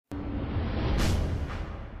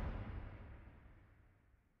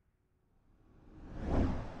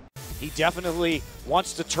He definitely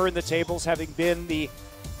wants to turn the tables, having been the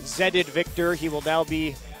Zedded victor. He will now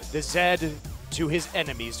be the Zed to his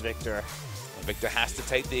enemy's victor. Victor has to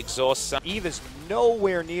take the exhaust. Eve is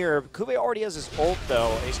nowhere near. Kube already has his ult,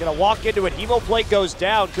 though. He's going to walk into it. Hemo plate goes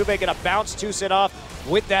down. Kube going to bounce Tucson off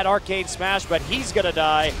with that arcane smash, but he's going to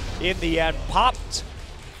die in the end. Popped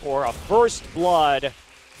for a first blood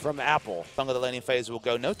from Apple. Long of the laning phase will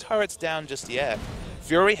go. No turrets down just yet.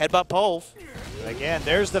 Fury, headbutt Pulve. Again,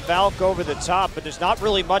 there's the Valk over the top, but there's not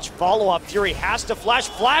really much follow-up. Fury has to flash.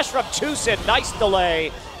 Flash from Tucson. Nice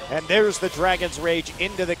delay. And there's the Dragon's Rage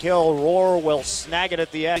into the kill. Roar will snag it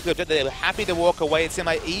at the end. They were happy to walk away. It seemed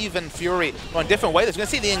like Eve and Fury were on different ways. We're going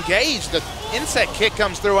to see the engage. The insect kick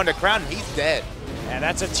comes through under Crown, and he's dead. And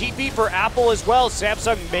that's a TP for Apple as well.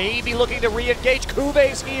 Samsung may be looking to re-engage.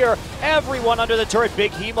 Kube's here. Everyone under the turret.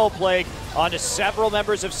 Big Hemo Plague onto several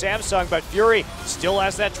members of Samsung, but Fury still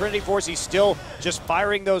has that Trinity Force. He's still just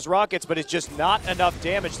firing those rockets, but it's just not enough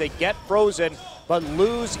damage. They get frozen, but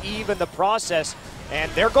lose Eve in the process. And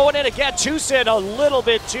they're going in again. Tucson a little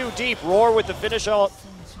bit too deep. Roar with the finish ult.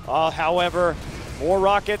 However, more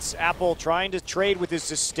rockets. Apple trying to trade with his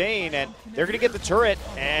sustain, and they're going to get the turret,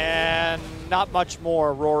 and not much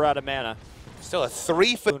more. Roar out of mana. Still a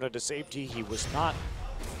 3 for Luna to safety. He was not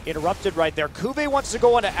interrupted right there. Kube wants to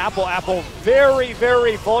go into Apple. Apple very,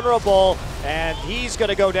 very vulnerable, and he's going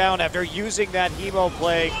to go down after using that Hemo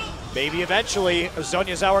Plague. Maybe eventually,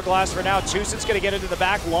 Zhonya's Hourglass for now. Tucson's going to get into the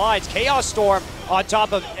back lines. Chaos Storm on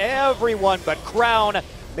top of everyone, but Crown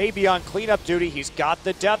may be on cleanup duty. He's got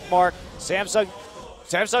the death mark. Samsung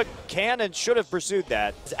can and should have pursued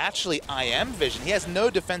that. It's actually IM vision. He has no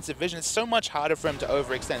defensive vision. It's so much harder for him to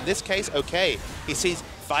overextend. In this case, okay, he sees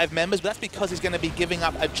 5 members, but that's because he's going to be giving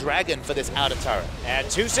up a dragon for this outer turret. And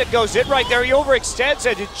Tucson goes in right there. He overextends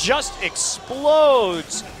and it just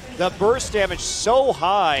explodes. The burst damage so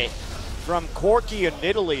high from Corki and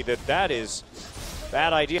Italy that is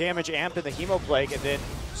bad idea. Damage amp in the Hemo Plague, and then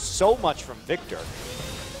so much from Victor.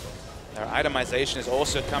 Their itemization is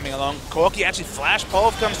also coming along. Corki actually flash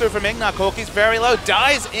Pulve comes through from Ignar. Corki's very low,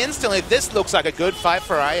 dies instantly. This looks like a good fight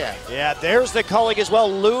for IM. Yeah, there's the culling as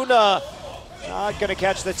well. Luna not going to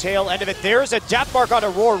catch the tail end of it. There's a death mark on a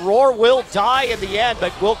Roar. Roar will die in the end,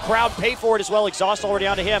 but will Crown pay for it as well? Exhaust already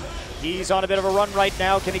onto him. He's on a bit of a run right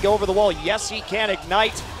now. Can he go over the wall? Yes, he can.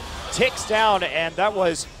 Ignite ticks down, and that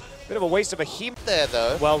was a bit of a waste of a heat there,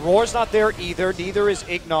 though. Well, Roar's not there either. Neither is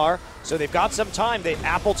Ignar, so they've got some time.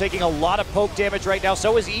 Apple taking a lot of poke damage right now.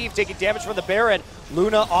 So is Eve taking damage from the Baron.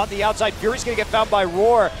 Luna on the outside. Fury's going to get found by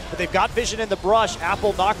Roar, but they've got vision in the brush.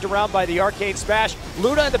 Apple knocked around by the arcane smash.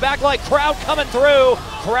 Luna in the back line. Crown coming through.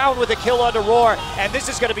 Crown with a kill onto Roar, and this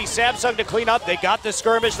is going to be Samsung to clean up. They got the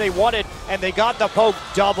skirmish they wanted, and they got the poke.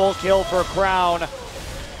 Double kill for Crown.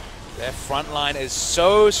 Their front line is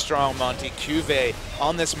so strong, Monty. Cuvée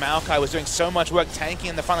on this Maokai was doing so much work tanking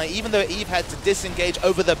in the front line. Even though Eve had to disengage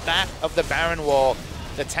over the back of the Baron wall,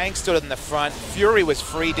 the tank stood in the front. Fury was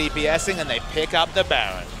free DPSing, and they pick up the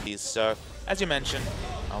Baron. So, as you mentioned,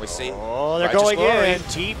 we see. Oh, they're going in.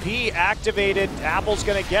 TP activated. Apple's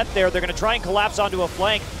going to get there. They're going to try and collapse onto a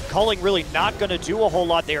flank. Culling really not going to do a whole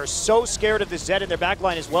lot. They are so scared of the Zed in their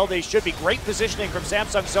backline as well. They should be. Great positioning from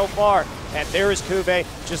Samsung so far. And there is Kube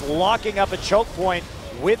just locking up a choke point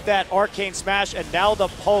with that arcane smash. And now the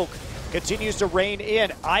poke continues to rein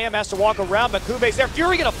in. IM has to walk around, but Kube's there.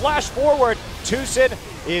 Fury going to flash forward. Tucson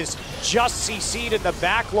is just CC'd in the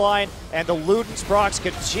back line, and the Ludens procs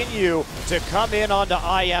continue to come in onto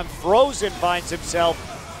IM. Frozen finds himself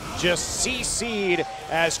just CC'd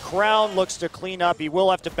as Crown looks to clean up. He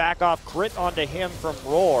will have to back off. Crit onto him from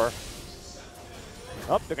Roar.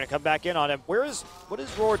 Oh, they're going to come back in on him. What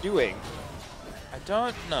is Roar doing? I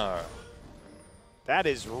don't know. That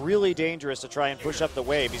is really dangerous to try and push up the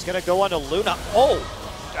wave. He's going to go onto Luna. Oh,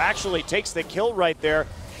 actually takes the kill right there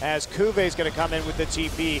as Kuve's going to come in with the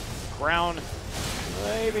TP. Crown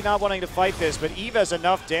maybe not wanting to fight this, but Eve has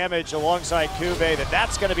enough damage alongside Kube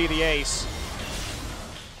that's going to be the ace.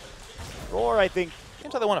 Roar, I think.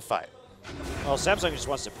 Seems like they want to fight. Well, Samsung just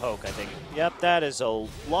wants to poke, I think. Yep, that is a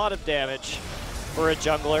lot of damage for a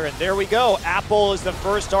jungler, and there we go. Apple is the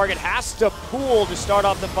first target, has to pool to start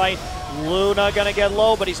off the fight. Luna gonna get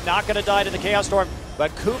low, but he's not gonna die to the Chaos Storm.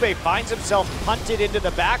 But Kube finds himself punted into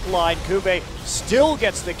the back line. Kube still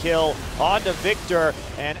gets the kill onto Victor,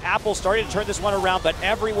 and Apple starting to turn this one around, but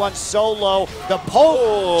everyone's so low. The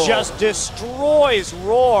poke just destroys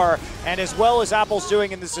Roar, and as well as Apple's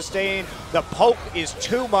doing in the sustain, the poke is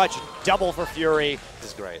too much. Double for Fury.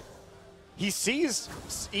 This is great. he sees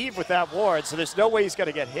Eve with that ward, so there's no way he's going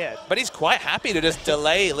to get hit. But he's quite happy to just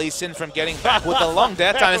delay Lee Sin from getting back with the long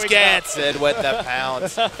death time. Gets it with the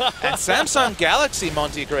pounce. And Samsung Galaxy,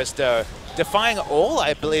 Monte Cristo, defying all,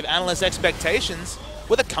 I believe, analyst expectations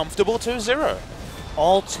with a comfortable 2-0.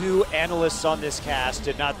 All 2 analysts on this cast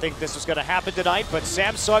did not think this was going to happen tonight, but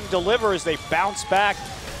Samsung delivers. They bounce back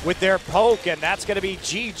with their poke, and that's going to be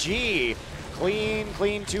GG. Clean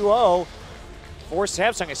 2-0 for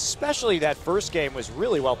Samsung, especially that first game was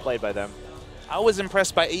really well played by them. I was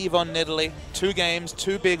impressed by Eve on Nidalee. 2 games,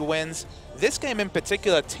 2 big wins. This game in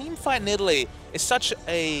particular, Teamfight Nidalee is such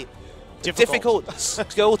a difficult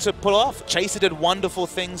skill to pull off. Chaser did wonderful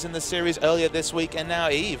things in the series earlier this week, and now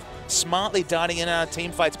Eve smartly darting in and out of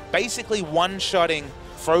team fights, basically one-shotting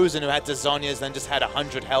Frozen, who had to Zhonya's, then just had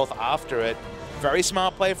 100 health after it. Very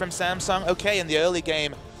smart play from Samsung. Okay, in the early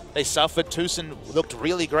game, they suffered. Tucson looked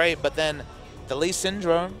really great, but then the Lee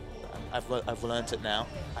Syndrome, I've learned it now.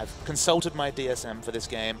 I've consulted my DSM for this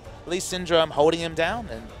game. Lee Syndrome holding him down,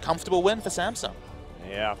 and comfortable win for Samsung.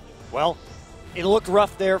 Yeah, well, it looked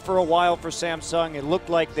rough there for a while for Samsung. It looked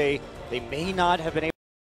like they may not have been able